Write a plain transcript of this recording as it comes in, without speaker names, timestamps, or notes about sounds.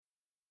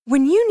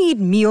When you need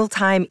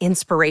mealtime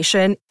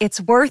inspiration,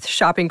 it's worth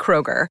shopping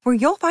Kroger, where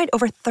you'll find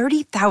over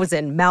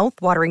 30,000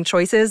 mouth-watering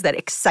choices that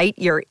excite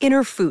your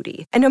inner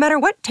foodie. And no matter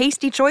what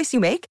tasty choice you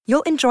make,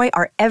 you'll enjoy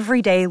our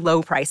everyday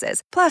low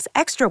prices, plus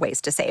extra ways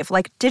to save,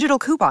 like digital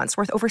coupons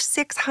worth over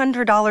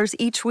 $600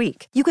 each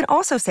week. You can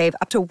also save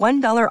up to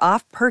 $1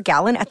 off per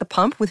gallon at the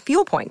pump with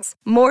fuel points.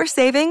 More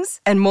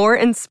savings and more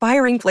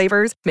inspiring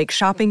flavors make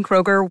shopping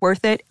Kroger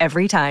worth it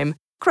every time.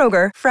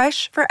 Kroger,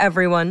 fresh for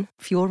everyone.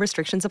 Fuel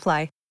restrictions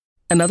apply.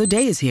 Another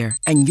day is here,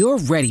 and you're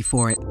ready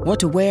for it. What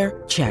to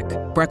wear? Check.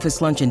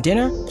 Breakfast, lunch, and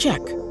dinner? Check.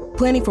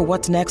 Planning for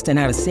what's next and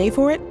how to save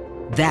for it?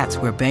 That's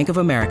where Bank of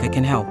America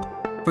can help.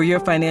 For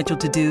your financial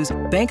to-dos,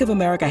 Bank of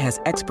America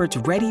has experts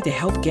ready to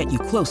help get you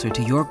closer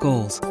to your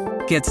goals.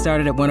 Get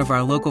started at one of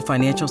our local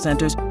financial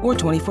centers or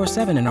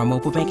 24/7 in our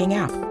mobile banking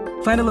app.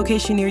 Find a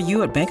location near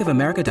you at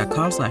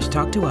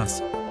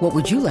bankofamerica.com/talktous. What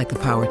would you like the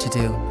power to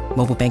do?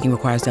 Mobile banking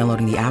requires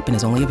downloading the app and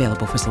is only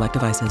available for select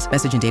devices.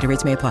 Message and data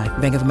rates may apply.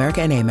 Bank of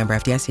America N.A., member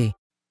FDIC.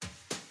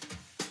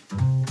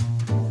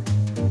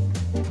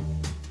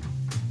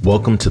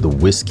 Welcome to the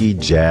Whiskey,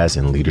 Jazz,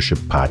 and Leadership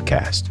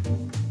Podcast.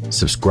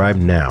 Subscribe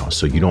now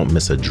so you don't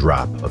miss a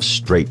drop of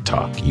straight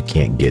talk you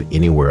can't get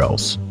anywhere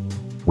else.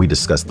 We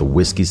discuss the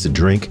whiskeys to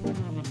drink,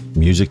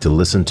 music to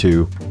listen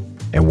to,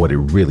 and what it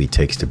really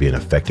takes to be an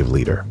effective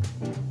leader.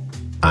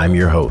 I'm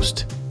your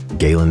host,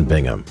 Galen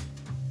Bingham,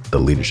 the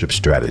leadership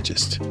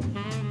strategist.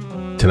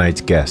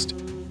 Tonight's guest,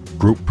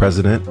 Group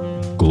President,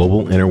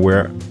 Global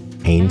Innerwear,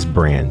 Hanes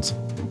Brands,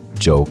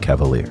 Joe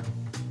Cavalier.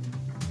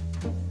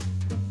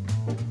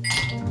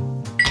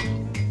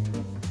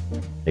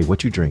 Hey,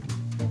 what you drinking?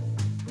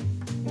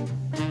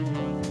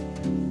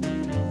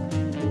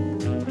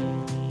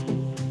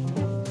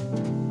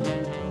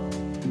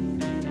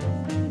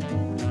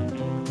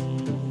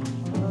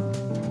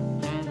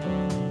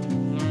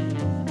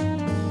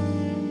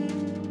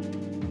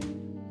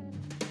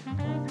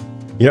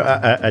 You know,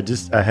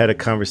 I had a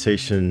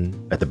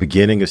conversation at the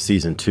beginning of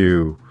season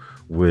 2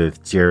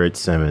 with Jared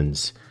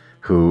Simmons,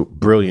 who,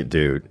 brilliant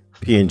dude,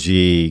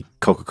 P&G,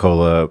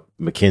 Coca-Cola,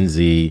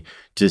 McKinsey,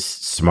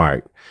 just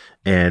smart.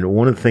 And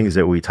one of the things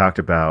that we talked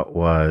about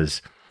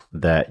was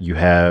that you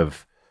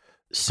have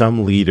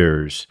some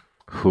leaders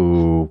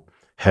who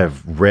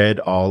have read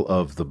all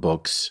of the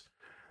books.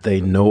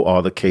 They know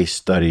all the case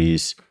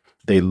studies.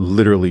 They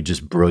literally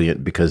just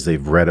brilliant because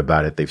they've read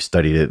about it. They've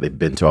studied it. They've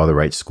been to all the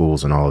right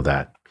schools and all of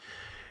that.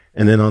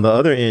 And then on the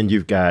other end,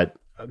 you've got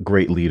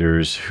great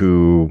leaders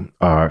who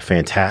are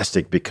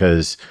fantastic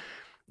because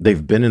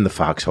they've been in the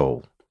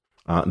foxhole.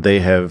 They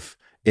have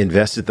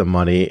invested the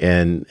money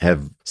and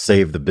have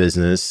saved the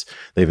business.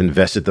 They've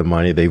invested the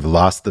money, they've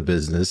lost the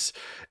business,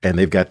 and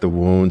they've got the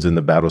wounds and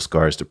the battle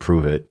scars to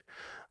prove it.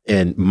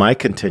 And my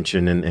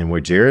contention and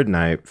where Jared and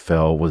I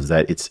fell was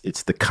that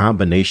it's the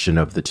combination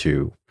of the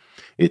two.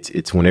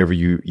 It's whenever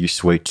you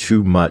sway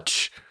too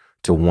much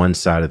to one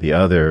side or the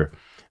other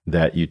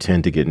that you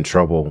tend to get in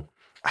trouble.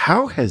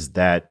 How has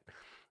that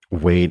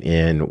weighed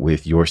in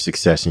with your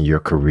success in your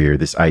career,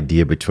 this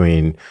idea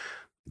between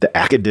the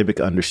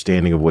academic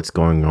understanding of what's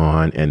going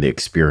on and the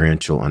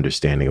experiential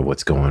understanding of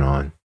what's going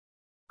on?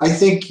 I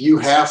think you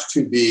have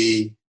to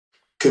be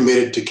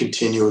committed to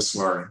continuous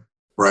learning,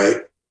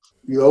 right?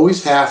 You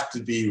always have to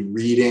be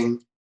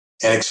reading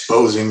and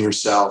exposing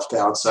yourself to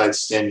outside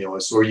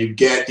stimulus, or you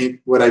get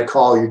in what I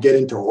call, you get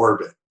into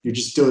orbit. You're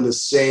just doing the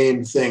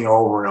same thing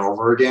over and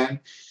over again.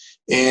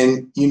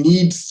 And you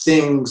need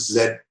things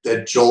that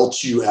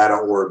jolt you out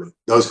of orbit.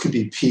 Those could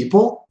be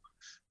people.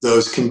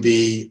 Those can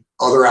be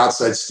other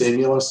outside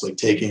stimulus, like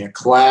taking a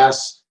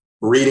class,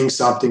 reading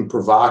something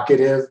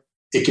provocative.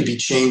 It could be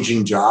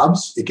changing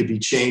jobs. It could be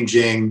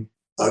changing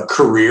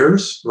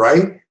careers,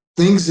 right?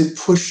 Things that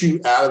push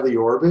you out of the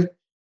orbit,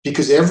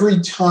 because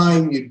every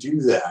time you do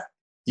that,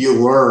 you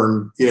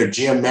learn,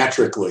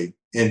 geometrically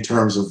in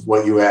terms of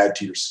what you add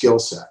to your skill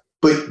set.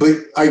 But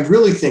I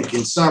really think,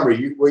 in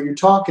summary, what you're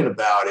talking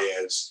about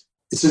is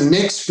it's a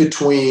mix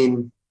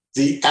between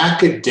the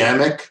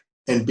academic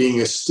and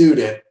being a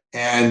student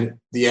and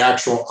the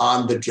actual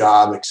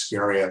on-the-job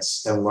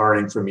experience and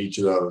learning from each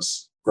of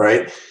those,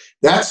 right?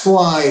 That's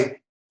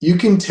why you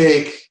can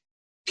take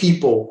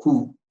people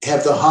who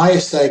have the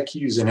highest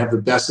IQs and have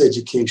the best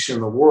education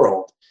in the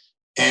world,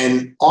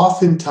 and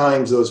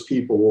oftentimes those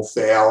people will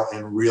fail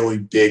in really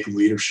big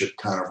leadership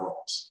kind of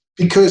roles.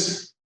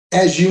 Because,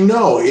 as you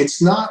know,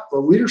 it's not a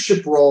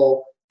leadership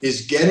role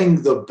is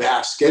getting the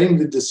best, getting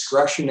the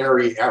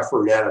discretionary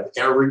effort out of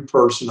every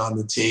person on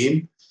the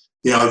team,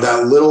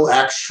 that little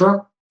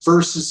extra,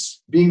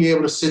 versus being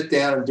able to sit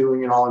down and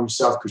doing it all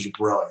yourself because you're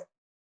brilliant.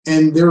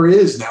 And there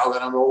is, now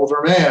that I'm an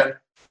older man,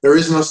 there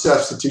is no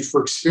substitute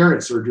for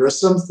experience. There are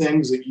some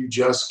things that you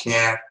just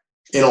can't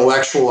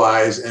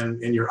intellectualize, and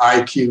your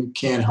IQ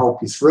can't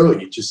help you through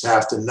it. You just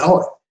have to know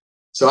it.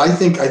 So I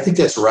think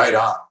that's right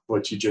on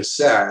what you just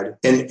said.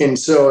 And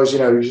so, as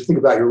you think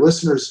about your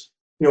listeners,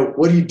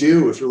 what do you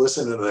do if you're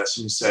listening to this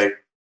and you say,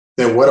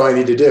 then what do I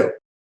need to do?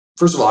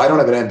 First of all, I don't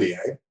have an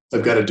MBA.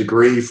 I've got a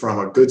degree from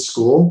a good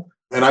school.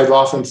 And I've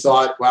often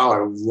thought, wow,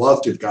 I would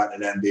love to have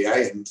gotten an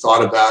MBA, and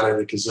thought about it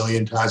a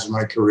gazillion times in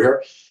my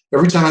career.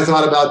 Every time I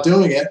thought about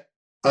doing it,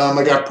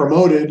 I got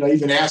promoted. I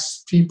even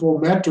asked people,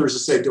 mentors, to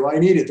say, do I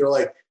need it? They're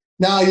like,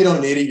 no, you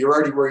don't need it. You're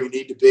already where you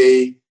need to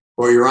be,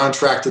 or you're on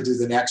track to do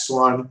the next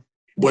one.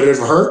 Would it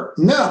have hurt?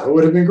 No, it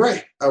would have been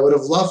great. I would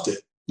have loved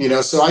it.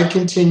 So I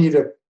continue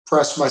to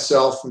press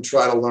myself and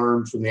try to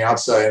learn from the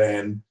outside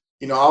in.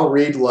 I'll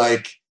read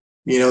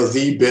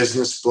the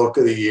business book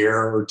of the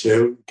year or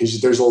two, because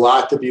there's a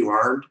lot to be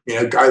learned.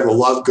 I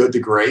love Good to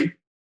Great.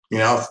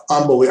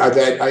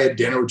 Unbelievable. I had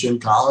dinner with Jim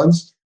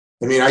Collins.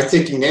 I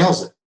think he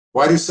nails it.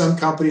 Why do some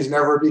companies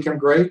never become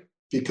great?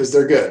 Because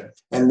they're good.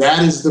 And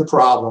that is the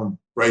problem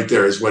right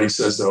there, is what he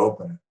says to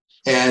open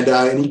it.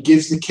 And he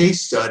gives the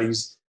case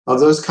studies of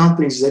those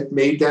companies that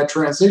made that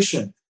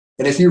transition.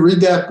 And if you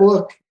read that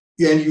book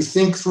and you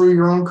think through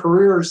your own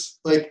careers,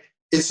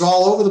 it's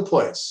all over the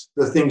place,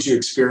 the things you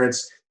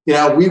experience.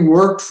 We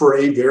worked for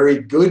a very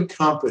good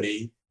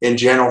company in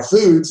General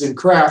Foods and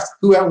Kraft,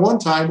 who at one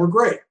time were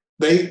great.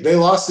 They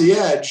lost the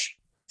edge,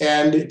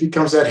 and it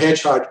becomes that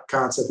hedgehog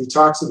concept he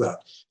talks about.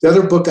 The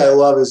other book I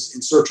love is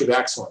In Search of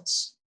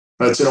Excellence.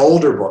 It's an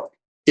older book.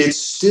 It's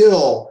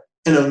still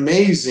an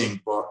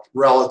amazing book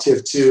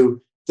relative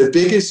to the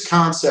biggest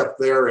concept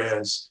there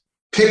is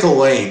pick a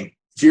lane.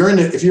 If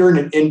you're in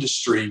an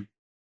industry,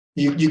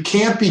 you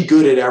can't be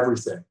good at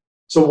everything.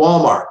 So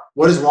Walmart,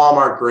 what is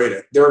Walmart great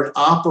at? They're an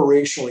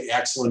operationally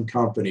excellent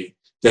company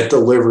that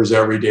delivers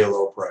everyday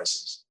low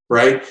prices,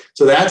 right?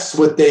 So that's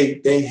what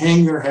they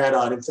hang their hat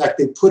on. In fact,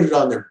 they put it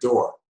on their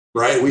door,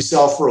 right? We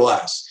sell for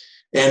less.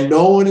 And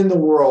no one in the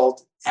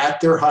world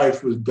at their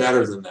height was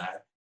better than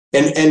that.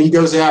 And he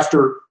goes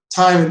after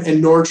time,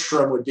 and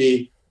Nordstrom would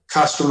be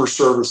customer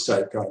service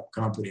type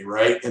company,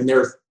 right? And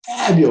they're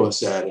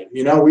fabulous at it.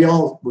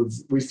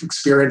 We've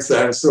experienced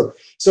that. So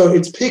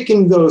it's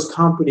picking those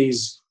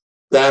companies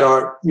that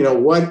are,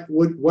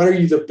 what are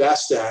you the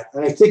best at?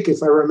 And I think,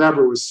 if I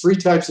remember, it was 3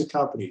 types of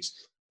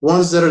companies: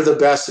 ones that are the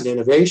best in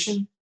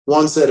innovation,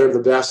 ones that are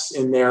the best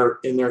in their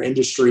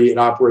industry and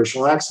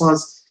operational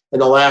excellence,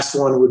 and the last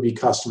one would be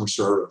customer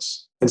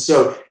service. And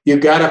so you've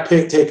got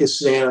to take a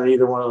stand on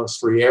either one of those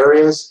 3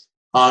 areas,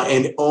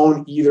 and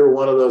own either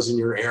one of those in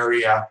your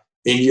area,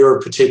 in your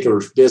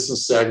particular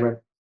business segment,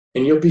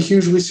 and you'll be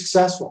hugely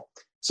successful.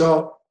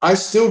 So I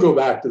still go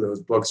back to those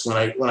books when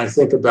I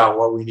think about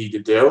what we need to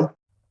do.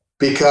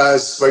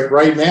 Because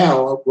right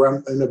now,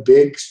 we're in a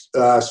big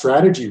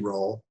strategy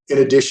role in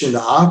addition to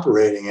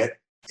operating it.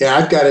 And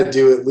I've got to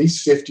do at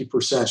least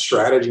 50%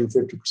 strategy and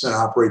 50%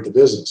 operate the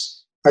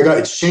business.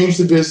 It's change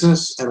the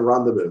business and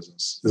run the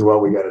business is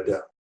what we got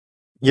to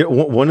do.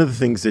 One of the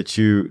things that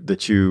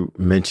you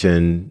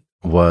mentioned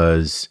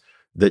was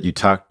that you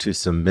talked to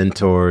some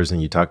mentors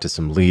and you talked to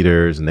some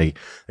leaders, and they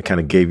kind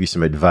of gave you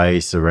some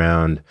advice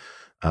around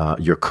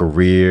your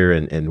career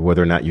and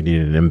whether or not you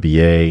needed an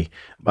MBA.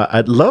 But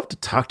I'd love to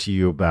talk to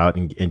you about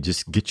and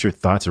just get your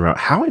thoughts around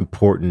how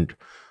important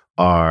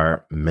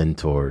are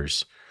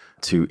mentors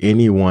to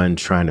anyone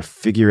trying to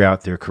figure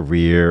out their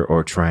career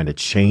or trying to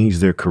change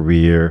their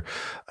career.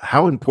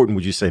 How important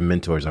would you say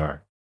mentors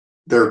are?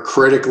 They're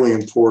critically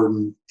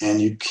important,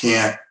 and you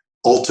can't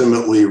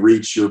ultimately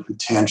reach your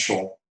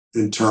potential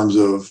in terms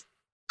of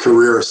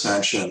career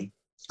ascension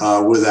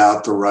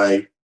without the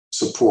right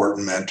support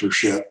and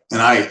mentorship.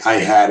 And I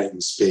had it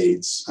in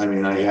spades. I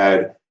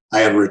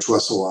had Rich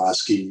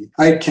Wesolowski.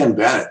 I had Ken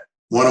Bennett,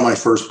 one of my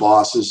first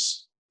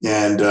bosses.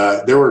 And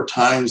there were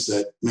times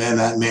that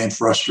man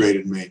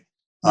frustrated me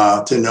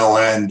to no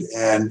end.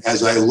 And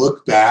as I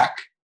look back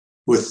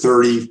with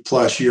 30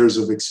 plus years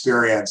of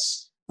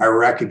experience, I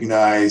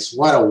recognize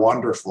what a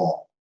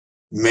wonderful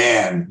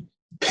man,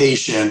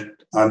 patient,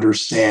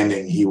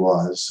 understanding he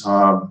was.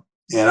 And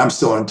I'm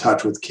still in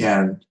touch with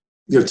Ken.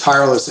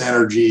 Tireless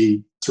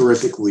energy,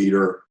 terrific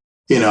leader.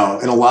 In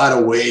a lot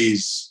of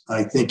ways,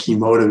 I think he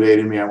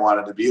motivated me. I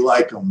wanted to be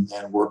like him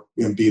and work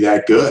and be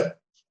that good.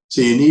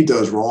 So you need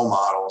those role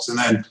models. And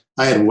then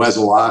I had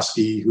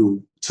Wesolowski,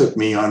 who took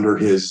me under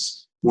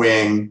his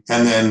wing.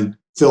 And then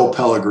Phil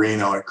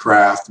Pellegrino at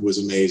Kraft was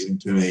amazing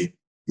to me.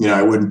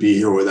 I wouldn't be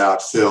here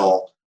without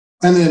Phil.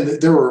 And then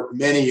there were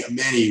many,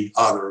 many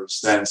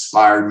others that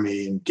inspired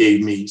me and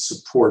gave me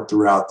support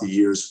throughout the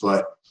years.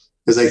 But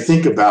as I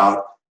think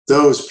about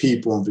those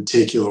people in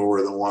particular,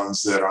 were the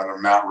ones that are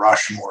on Mount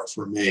Rushmore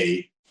for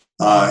me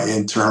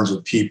in terms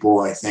of people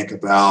I think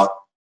about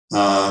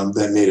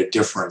that made a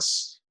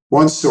difference.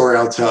 One story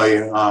I'll tell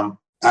you,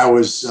 I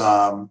was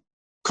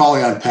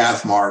calling on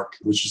Pathmark,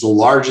 which is the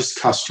largest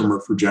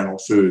customer for General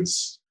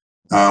Foods,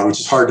 which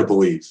is hard to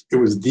believe. It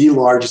was the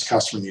largest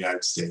customer in the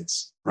United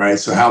States, right?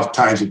 So how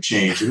times have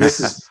changed. And this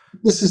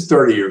is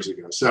 30 years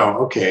ago. So,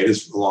 okay, it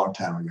is a long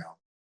time ago.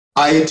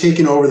 I had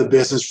taken over the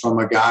business from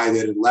a guy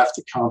that had left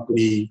the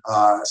company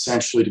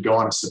essentially to go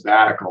on a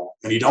sabbatical,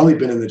 and he'd only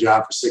been in the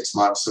job for 6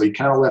 months, so he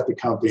kind of left the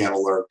company on a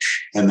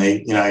lurch. And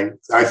I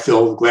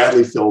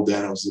gladly filled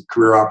in. It was a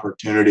career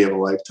opportunity of a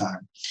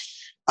lifetime.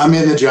 I'm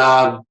in the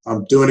job.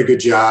 I'm doing a good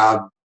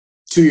job.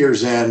 2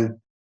 years in,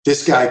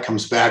 this guy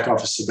comes back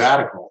off a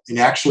sabbatical and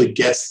actually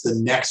gets the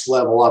next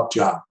level up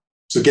job.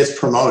 So gets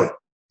promoted.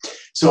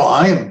 So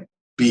I am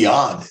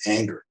beyond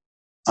angry.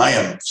 I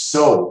am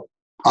so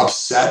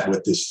upset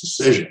with this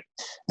decision.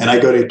 And I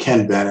go to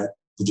Ken Bennett,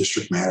 the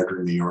district manager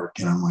in New York,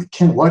 and I'm like,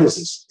 Ken, what is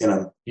this? And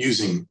I'm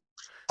using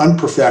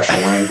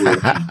unprofessional language.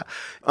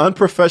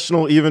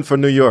 Unprofessional even for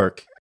New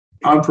York.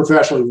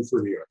 Unprofessional even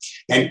for New York.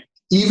 And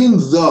even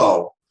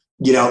though,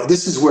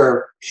 this is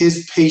where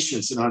his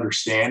patience and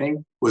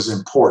understanding was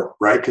important,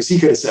 right? Because he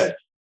could have said,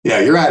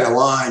 you're out of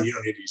line, you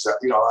don't need to use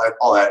that,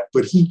 all that.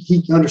 But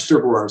he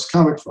understood where I was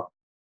coming from.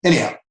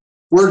 Anyhow,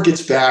 word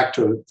gets back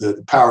to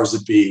the powers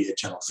that be at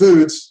General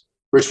Foods.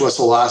 Rich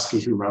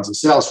Wesolowski, who runs the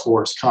sales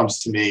force, comes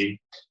to me,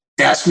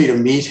 asked me to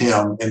meet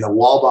him in the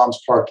Waldbaum's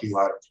parking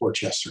lot of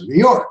Portchester, New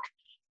York.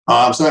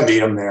 So I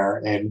meet him there,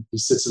 and he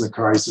sits in the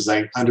car. He says,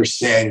 I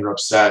understand you're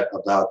upset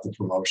about the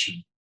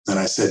promotion. And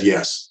I said,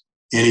 yes.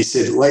 And he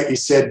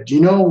said, do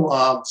you know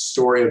the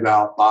story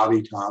about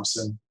Bobby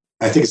Thompson?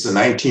 I think it's the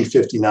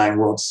 1959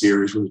 World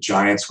Series where the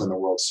Giants win the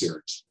World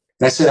Series.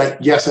 And I said,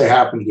 yes, I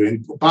happen to do.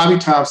 And Bobby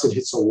Thompson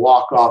hits a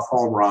walk-off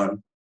home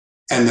run,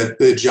 and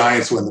the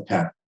Giants win the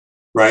pennant,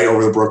 right,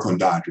 over the Brooklyn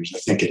Dodgers. I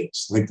think it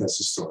is. I think that's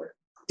the story.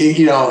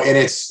 And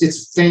it's a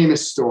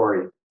famous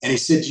story. And he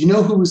said, do you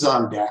know who was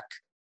on deck?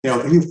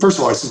 First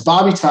of all, I said,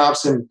 Bobby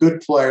Thompson, good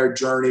player,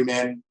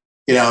 journeyman,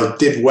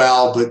 did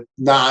well, but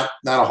not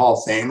a Hall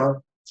of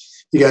Famer.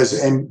 He goes,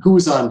 and who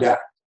was on deck?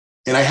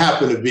 And I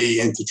happened to be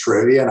into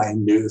trivia, and I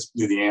knew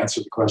the answer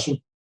to the question.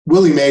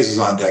 Willie Mays was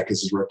on deck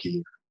as his rookie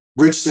year.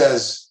 Rich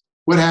says,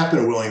 what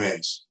happened to Willie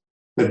Mays?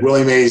 That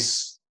Willie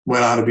Mays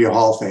went on to be a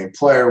Hall of Fame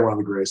player, one of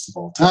the greatest of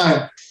all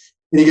time.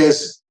 And he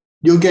goes,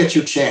 you'll get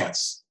your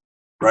chance,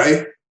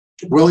 right?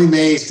 Willie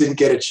Mays didn't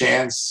get a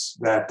chance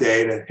that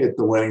day to hit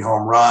the winning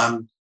home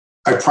run.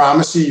 I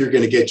promise you're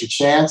going to get your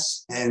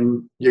chance,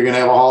 and you're going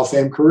to have a Hall of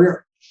Fame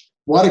career.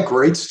 What a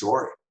great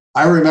story.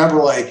 I remember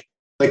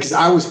because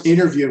I was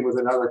interviewing with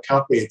another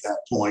company at that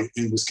point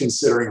and was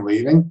considering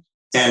leaving,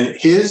 and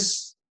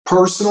his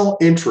personal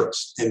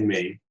interest in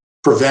me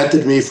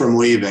prevented me from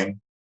leaving.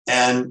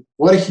 And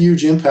what a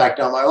huge impact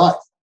on my life.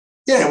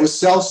 Yeah, it was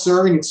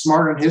self-serving and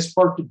smart on his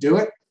part to do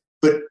it.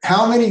 But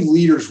how many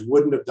leaders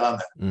wouldn't have done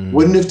that?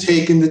 Wouldn't have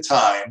taken the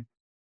time.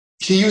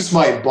 He was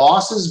my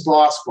boss's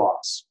boss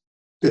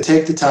to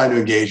take the time to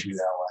engage me that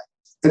way.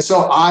 And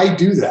so I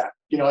do that.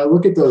 I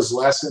look at those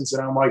lessons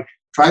and I'm like,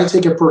 try to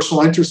take a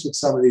personal interest with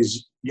some of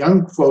these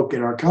young folk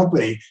in our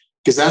company,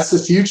 because that's the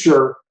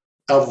future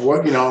of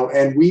what,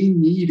 and we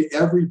need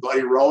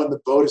everybody rowing the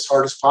boat as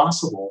hard as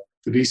possible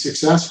to be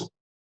successful.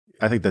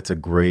 I think that's a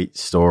great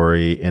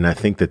story. And I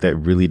think that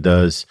really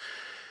does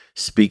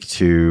speak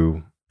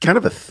to kind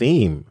of a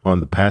theme on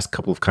the past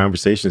couple of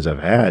conversations I've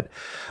had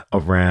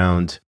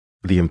around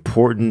the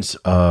importance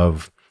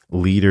of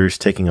leaders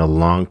taking a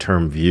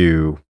long-term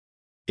view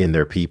in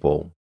their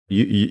people.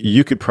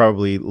 You could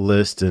probably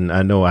list, and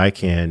I know I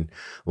can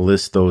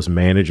list those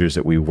managers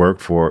that we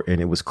worked for,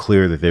 and it was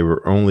clear that they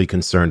were only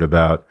concerned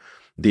about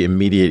the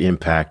immediate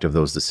impact of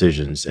those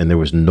decisions. And there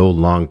was no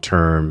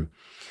long-term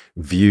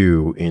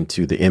view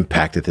into the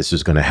impact that this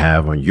was going to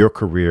have on your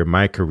career,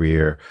 my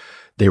career.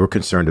 They were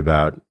concerned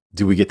about,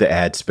 do we get the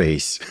ad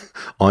space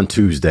on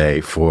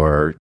Tuesday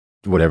for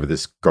whatever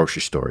this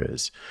grocery store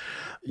is?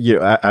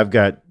 I've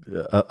got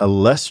a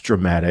less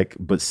dramatic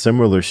but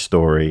similar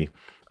story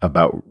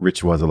about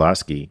Rich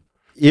Wesolowski.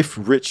 If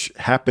Rich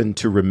happened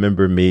to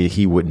remember me,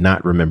 he would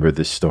not remember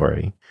this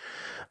story.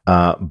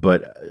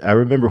 But I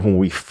remember when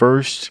we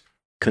first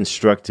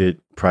constructed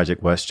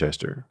Project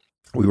Westchester,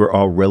 we were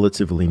all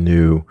relatively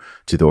new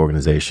to the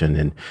organization,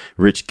 and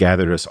Rich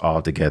gathered us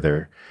all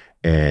together,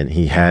 and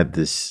he had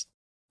this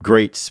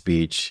great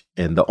speech.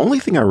 And the only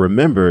thing I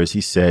remember is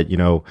he said,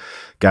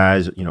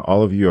 guys,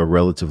 all of you are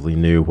relatively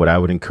new. What I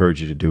would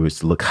encourage you to do is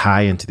to look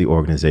high into the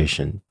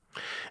organization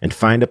and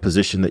find a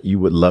position that you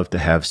would love to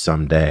have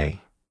someday.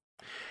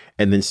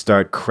 And then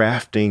start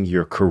crafting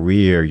your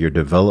career, your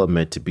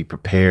development to be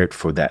prepared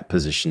for that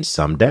position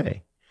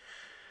someday.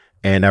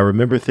 And I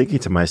remember thinking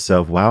to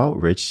myself, wow,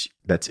 Rich,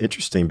 that's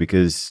interesting,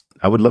 because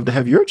I would love to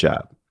have your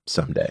job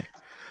someday.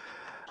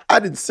 I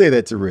didn't say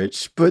that to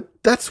Rich, but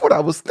that's what I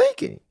was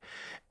thinking.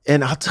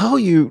 And I'll tell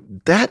you,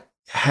 that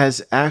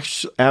has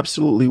actually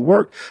absolutely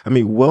worked. I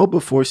mean, well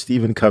before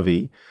Stephen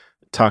Covey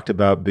talked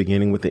about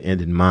beginning with the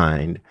end in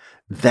mind,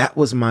 that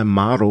was my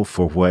model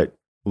for what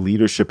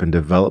leadership and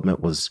development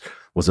was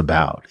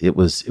about. It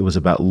was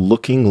about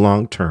looking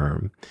long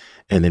term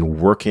and then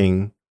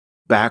working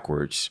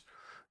backwards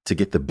to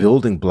get the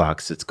building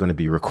blocks that's going to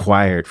be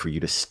required for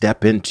you to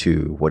step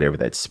into whatever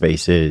that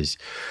space is.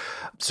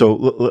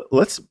 So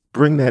let's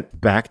bring that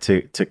back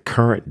to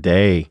current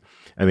day.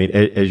 I mean,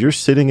 as you're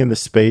sitting in the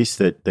space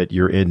that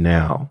you're in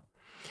now,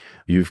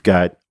 you've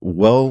got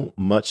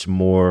much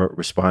more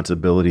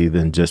responsibility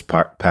than just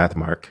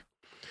Pathmark,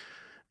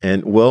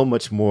 and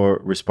much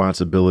more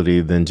responsibility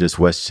than just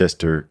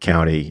Westchester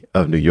County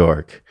of New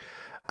York.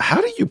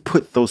 How do you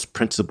put those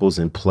principles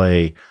in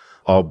play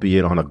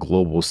albeit on a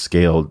global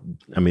scale.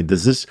 I mean,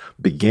 does this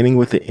beginning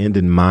with the end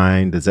in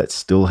mind, does that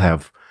still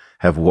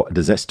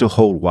does that still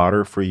hold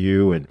water for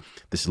you? And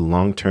this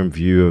long-term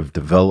view of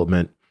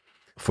development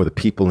for the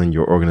people in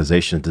your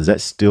organization, does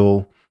that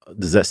still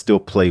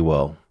play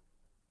well?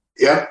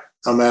 Yeah,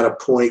 I'm at a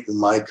point in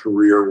my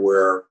career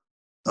where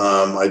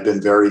I've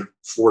been very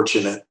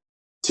fortunate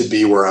to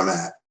be where I'm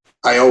at.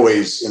 I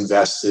always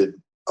invested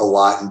a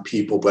lot in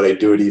people, but I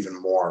do it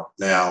even more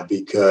now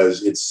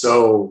because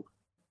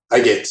I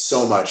get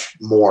so much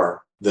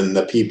more than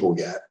the people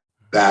get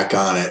back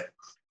on it.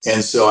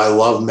 And so I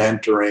love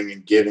mentoring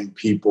and giving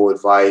people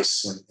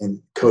advice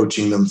and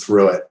coaching them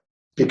through it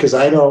because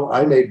I know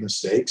I made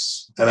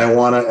mistakes and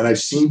I've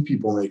seen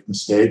people make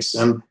mistakes.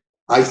 And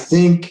I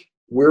think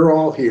we're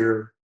all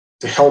here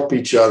to help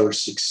each other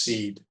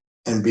succeed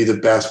and be the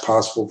best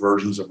possible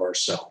versions of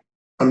ourselves.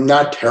 I'm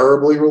not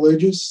terribly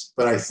religious,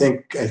 but I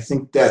think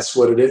that's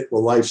what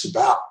life's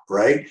about,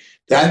 right?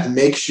 That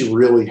makes you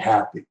really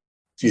happy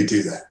if you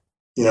do that.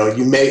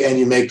 You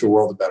make the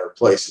world a better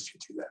place if you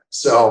do that.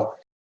 So,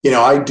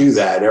 I do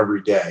that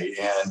every day,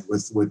 and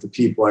with the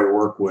people I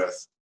work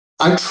with,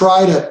 I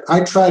try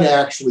to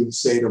actually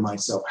say to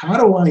myself, how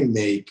do I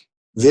make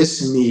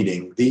this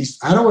meeting,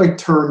 how do I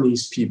turn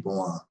these people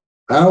on?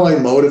 How do I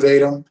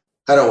motivate them?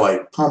 How do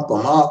I pump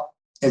them up?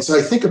 And so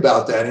I think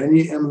about that, and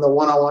the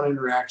one-on-one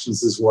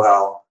interactions as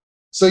well.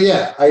 So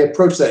yeah, I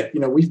approach that.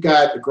 We've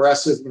got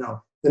aggressive,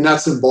 the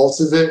nuts and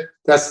bolts of it.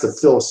 That's the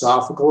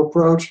philosophical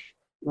approach.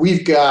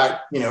 We've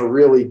got,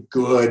 really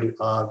good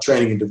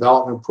training and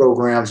development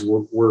programs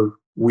where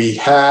we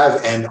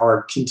have and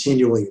are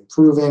continually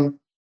improving.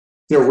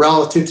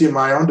 Relative to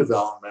my own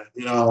development,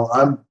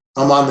 I'm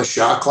on the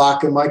shot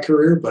clock in my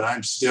career, but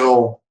I'm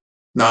still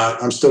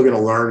going to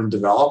learn and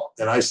develop.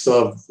 And I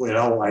still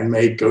have, I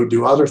may go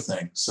do other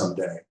things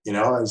someday.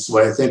 That's the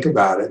way I think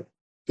about it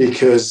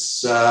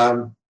because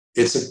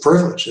it's a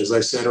privilege. As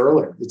I said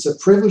earlier, it's a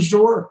privilege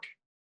to work.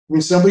 I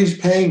mean, somebody's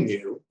paying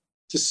you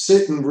to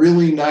sit in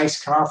really nice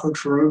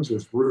conference rooms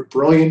with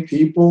brilliant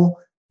people,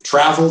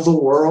 travel the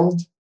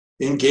world,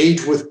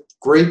 engage with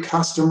great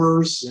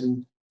customers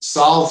and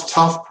solve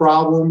tough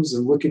problems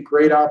and look at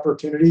great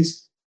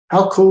opportunities.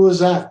 How cool is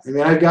that? I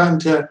mean, I've gotten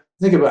to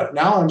think about it.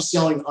 Now I'm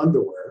selling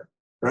underwear,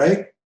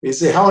 right? You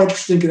say, how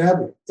interesting can that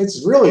be?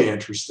 It's really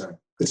interesting.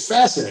 It's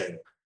fascinating.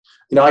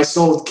 I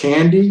sold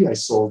candy, I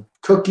sold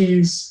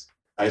cookies,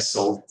 I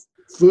sold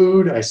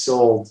food, I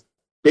sold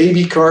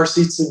baby car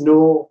seats at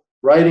Newell,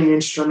 writing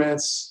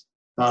instruments,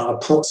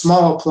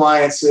 small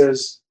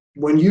appliances.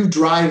 When you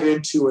drive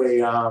into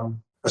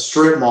a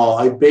strip mall,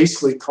 I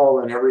basically call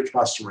in every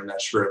customer in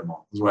that strip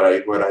mall, is what I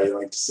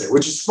like to say,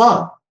 which is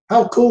fun.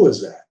 How cool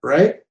is that,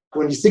 right?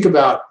 When you think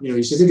about,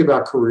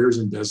 careers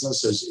in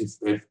business, as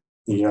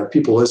if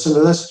people listen to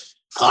this,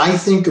 I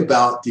think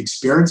about the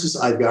experiences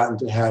I've gotten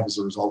to have as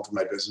a result of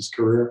my business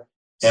career.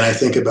 And I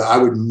think about, I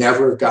would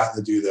never have gotten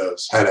to do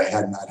those had I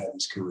not had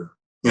this career.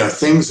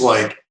 Things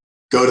like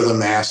go to the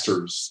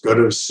Masters, go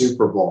to a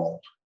Super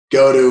Bowl,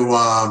 go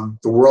to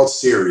the World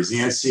Series, the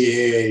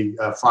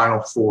NCAA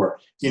Final Four,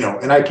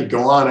 and I could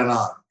go on and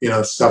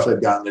on, stuff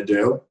I've gotten to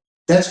do.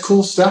 That's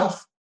cool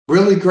stuff,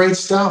 really great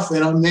stuff.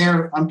 And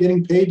I'm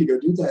getting paid to go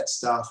do that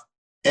stuff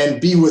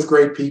and be with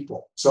great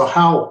people. So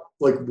how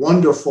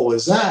wonderful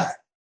is that?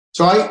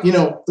 So let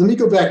me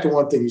go back to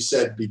one thing you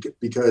said,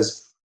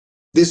 because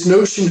this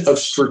notion of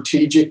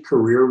strategic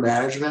career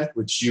management,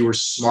 which you were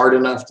smart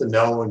enough to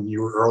know in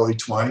your early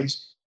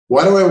 20s,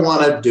 what do I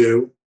want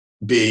to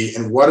be,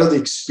 and what are the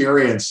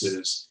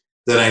experiences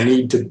that I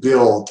need to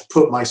build to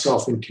put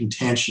myself in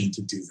contention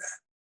to do that?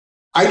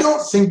 I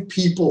don't think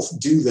people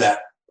do that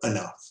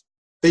enough.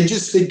 They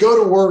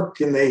go to work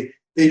and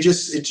it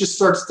just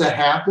starts to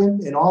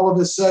happen. And all of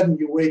a sudden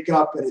you wake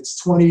up and it's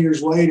 20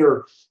 years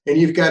later and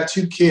you've got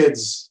 2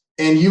 kids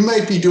and you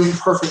might be doing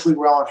perfectly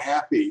well and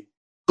happy,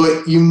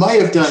 but you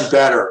might have done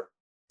better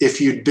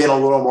if you'd been a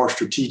little more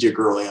strategic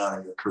early on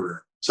in your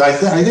career. So I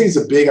think it's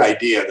a big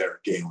idea there,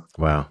 Galen.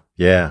 Wow.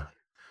 Yeah.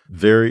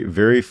 Very,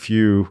 very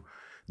few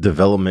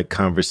development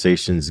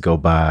conversations go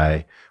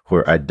by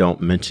where I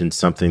don't mention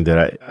something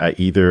that I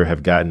either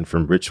have gotten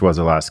from Rich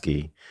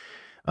Wazalowski,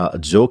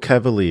 Joe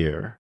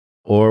Cavalier,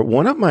 or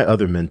one of my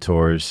other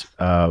mentors,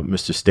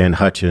 Mr. Stan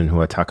Hutchin,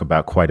 who I talk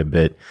about quite a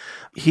bit.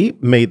 He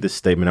made this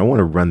statement. I want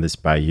to run this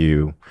by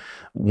you.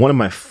 One of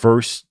my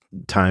first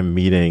time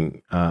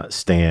meeting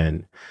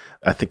Stan,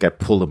 I think I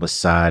pulled him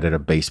aside at a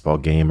baseball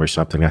game or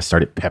something. I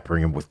started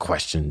peppering him with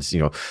questions.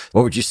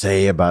 What would you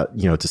say about,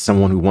 to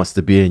someone who wants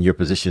to be in your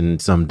position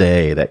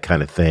someday, that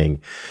kind of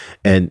thing.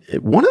 And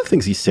one of the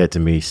things he said to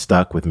me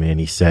stuck with me. And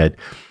he said,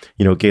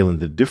 Galen,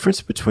 the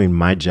difference between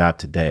my job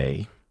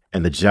today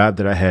and the job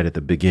that I had at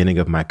the beginning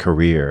of my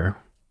career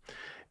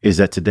is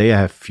that today I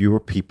have fewer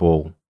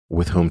people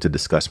with whom to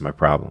discuss my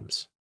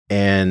problems.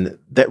 And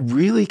that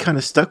really kind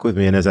of stuck with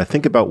me. And as I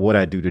think about what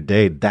I do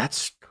today,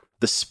 that's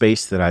the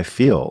space that I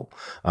feel.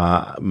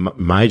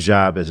 My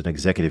job as an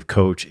executive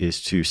coach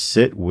is to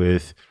sit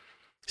with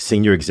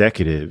senior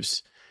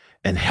executives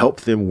and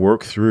help them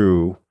work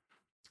through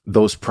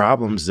those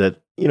problems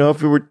that,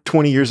 if it were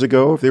 20 years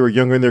ago, if they were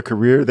younger in their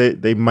career,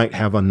 they might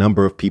have a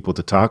number of people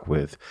to talk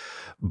with.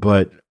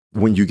 But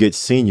when you get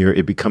senior,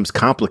 it becomes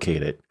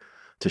complicated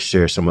to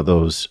share some of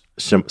those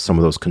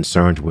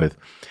concerns with.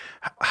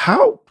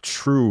 How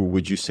true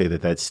would you say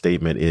that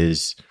statement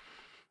is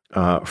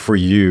for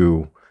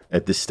you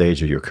at this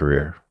stage of your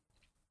career?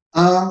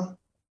 I'm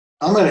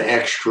an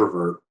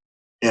extrovert,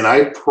 and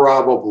I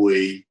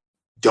probably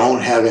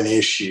don't have an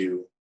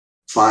issue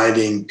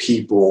finding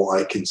people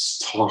I can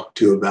talk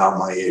to about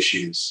my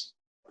issues.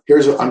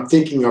 Here's what I'm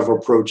thinking of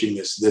approaching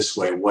this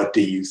way. What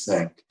do you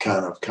think?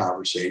 Kind of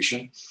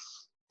conversation.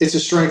 It's a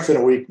strength and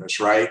a weakness,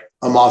 right?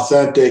 I'm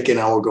authentic and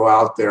I will go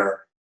out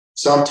there.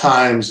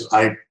 Sometimes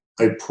my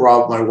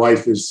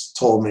wife has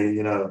told me,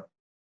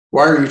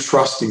 why are you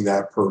trusting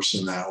that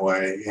person that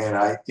way? And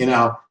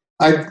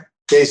I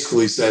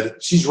basically said,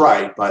 she's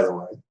right, by the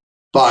way.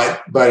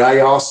 But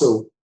I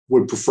also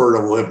would prefer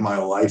to live my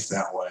life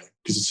that way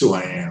because it's who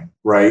I am,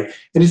 right?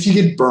 And if you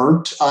get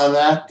burnt on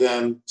that,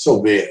 then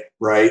so be it,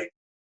 right?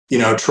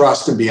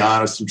 Trust and be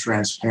honest and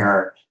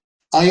transparent.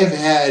 I have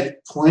had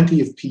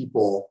plenty of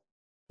people,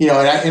 and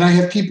I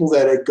have people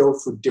that I go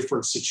for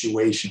different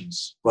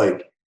situations.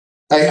 Like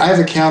I have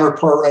a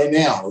counterpart right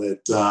now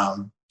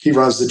that he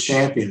runs the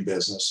Champion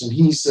business, and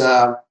he's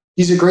a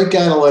great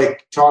guy to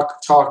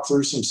talk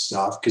through some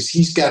stuff because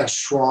he's got a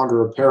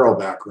stronger apparel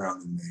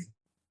background than me.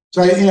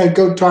 So I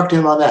go talk to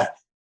him on that.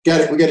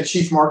 We got a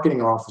chief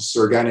marketing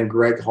officer, a guy named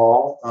Greg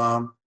Hall,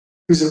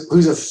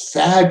 who's a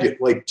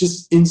fabulous,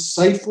 just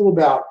insightful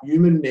about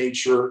human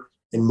nature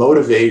and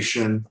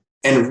motivation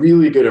and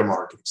really good at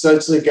marketing. So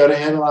it's go to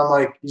him and I'm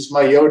like, he's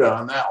my Yoda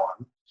on that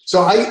one.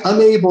 So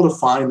I'm able to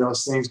find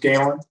those things,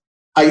 Galen.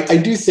 I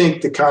do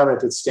think the comment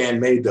that Stan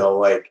made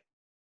though,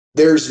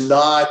 there's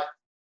not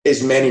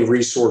as many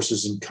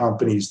resources and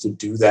companies to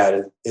do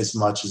that as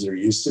much as there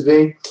used to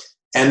be.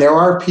 And there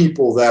are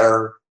people that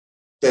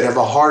have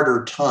a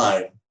harder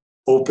time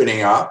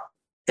opening up,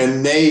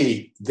 and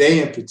they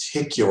in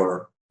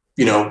particular,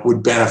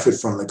 would benefit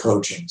from the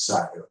coaching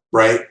side of it,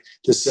 right?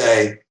 To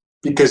say,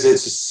 because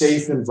it's a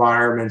safe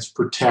environment, it's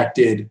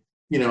protected.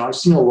 I've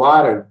seen a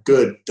lot of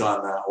good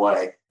done that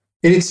way.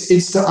 And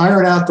it's to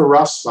iron out the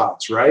rough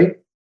spots, right?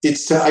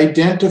 It's to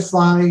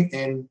identify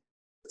and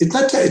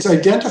it's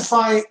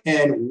identify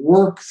and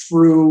work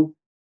through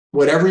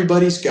what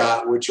everybody's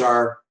got, which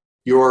are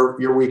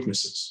your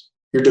weaknesses,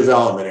 your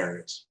development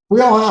areas.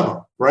 We all have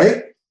them,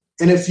 right?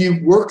 And if you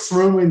work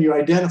through them and you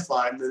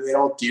identify them, then they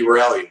don't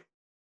derail you,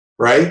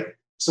 right?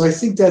 So I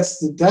think that's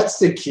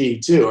the key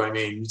too. I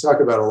mean, you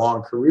talk about a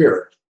long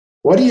career.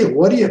 What are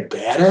you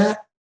bad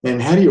at,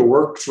 and how do you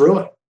work through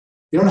it?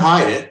 You don't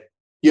hide it.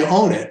 You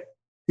own it.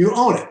 You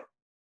own it.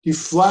 You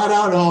flat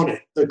out own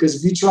it, because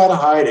if you try to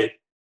hide it,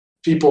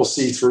 people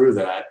see through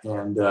that,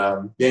 and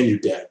then you're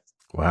dead.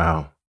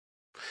 Wow.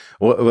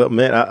 Well,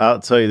 man, I'll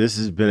tell you, this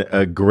has been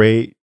a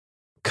great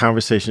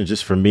conversation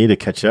just for me to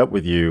catch up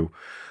with you.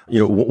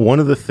 One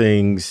of the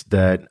things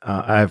that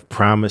I've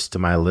promised to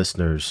my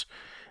listeners,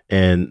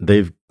 and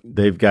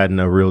they've gotten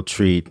a real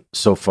treat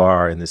so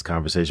far in this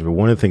conversation, but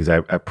one of the things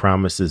I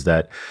promise is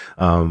that,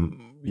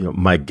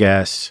 my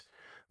guests,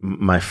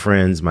 my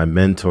friends, my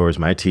mentors,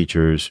 my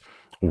teachers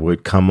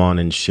would come on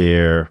and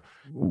share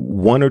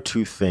one or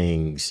two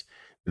things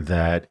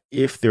that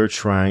if they're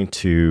trying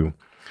to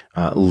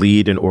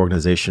lead an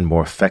organization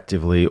more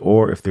effectively,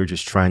 or if they're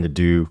just trying to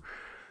do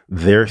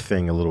their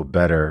thing a little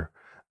better,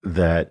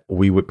 that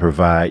we would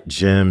provide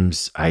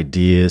gems,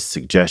 ideas,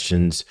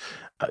 suggestions.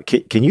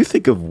 Can you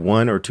think of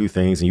one or two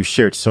things, and you've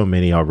shared so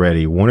many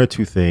already, one or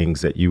two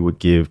things that you would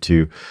give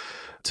to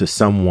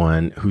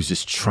someone who's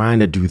just trying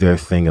to do their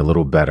thing a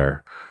little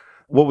better?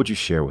 What would you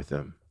share with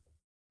them?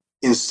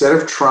 Instead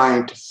of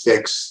trying to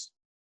fix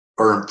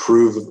or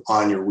improve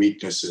on your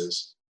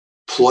weaknesses,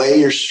 play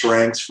your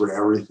strengths for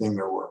everything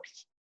they're worth.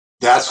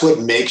 That's what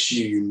makes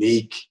you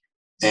unique,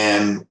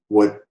 and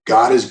what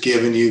God has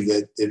given you,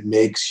 that it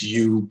makes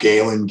you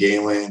Galen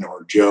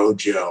or Joe.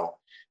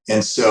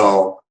 And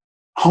so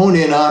hone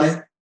in on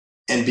it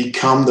and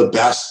become the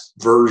best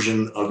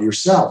version of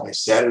yourself. I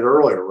said it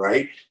earlier,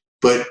 right?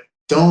 But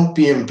don't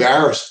be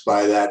embarrassed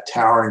by that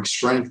towering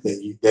strength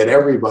that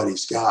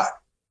everybody's got,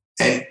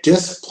 and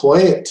just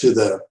play it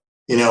to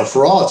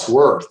for all it's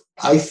worth.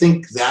 I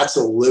think that's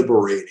a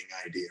liberating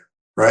idea,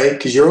 right?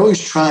 Because you're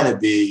always trying to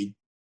be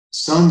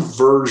some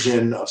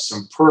version of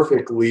some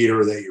perfect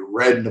leader that you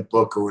read in a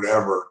book or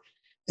whatever.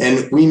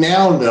 And we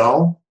now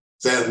know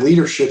that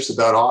leadership's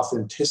about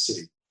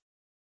authenticity,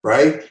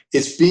 right?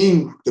 It's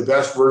being the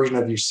best version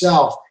of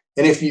yourself.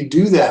 And if you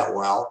do that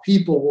well,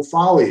 people will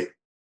follow you.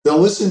 They'll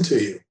listen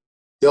to you.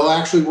 They'll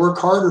actually work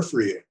harder for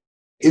you.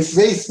 If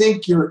they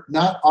think you're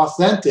not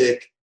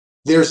authentic,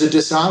 there's a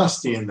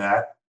dishonesty in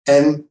that,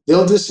 and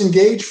they'll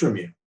disengage from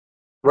you,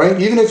 right?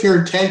 Even if your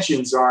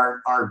intentions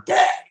aren't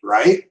bad,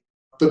 right?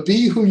 But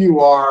be who you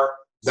are.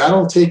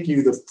 That'll take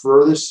you the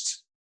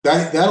furthest.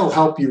 That'll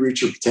help you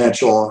reach your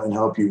potential and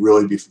help you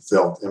really be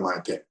fulfilled, in my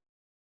opinion.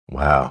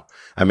 Wow.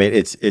 I mean,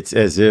 it's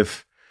as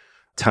if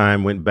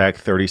time went back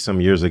 30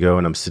 some years ago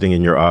and I'm sitting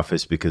in your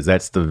office, because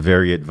that's the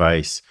very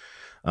advice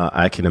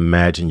I can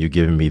imagine you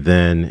giving me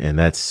then. And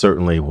that's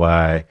certainly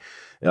why,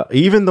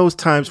 even those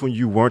times when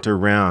you weren't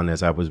around,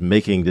 as I was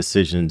making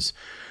decisions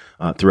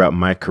throughout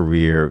my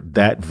career,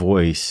 that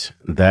voice,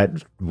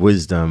 that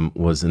wisdom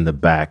was in the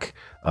back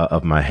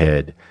of my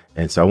head.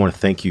 And so I want to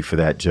thank you for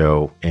that,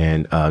 Joe,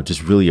 and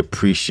just really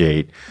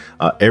appreciate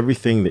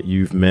everything that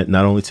you've meant,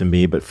 not only to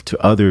me, but to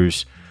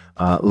others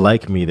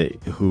like me,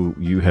 who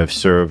you have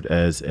served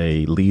as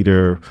a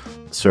leader,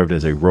 served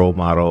as a role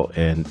model.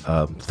 And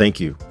thank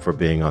you for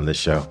being on this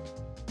show.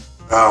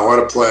 Oh, what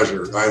a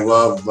pleasure. I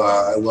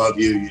love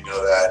you, you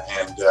know that.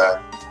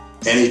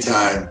 And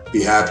anytime,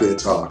 be happy to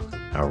talk.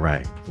 All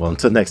right. Well,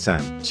 until next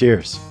time,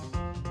 cheers.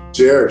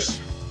 Cheers.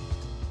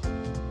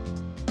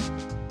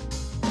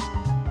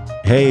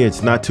 Hey,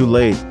 it's not too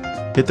late.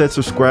 Hit that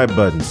subscribe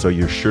button so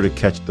you're sure to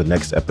catch the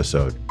next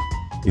episode.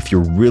 If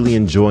you're really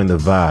enjoying the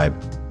vibe,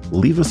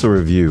 leave us a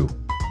review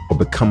or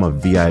become a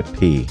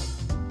VIP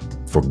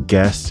for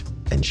guest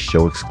and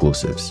show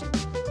exclusives.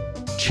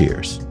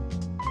 Cheers.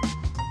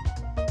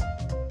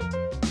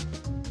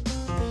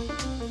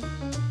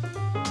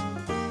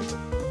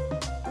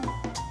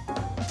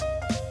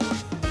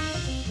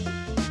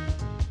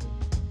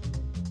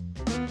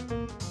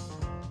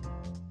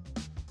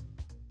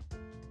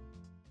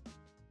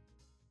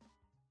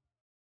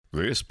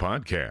 This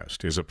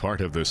podcast is a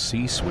part of the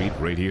C-Suite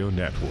Radio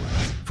Network.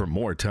 For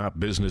more top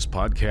business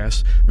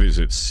podcasts,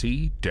 visit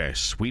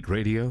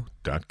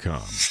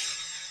c-suiteradio.com.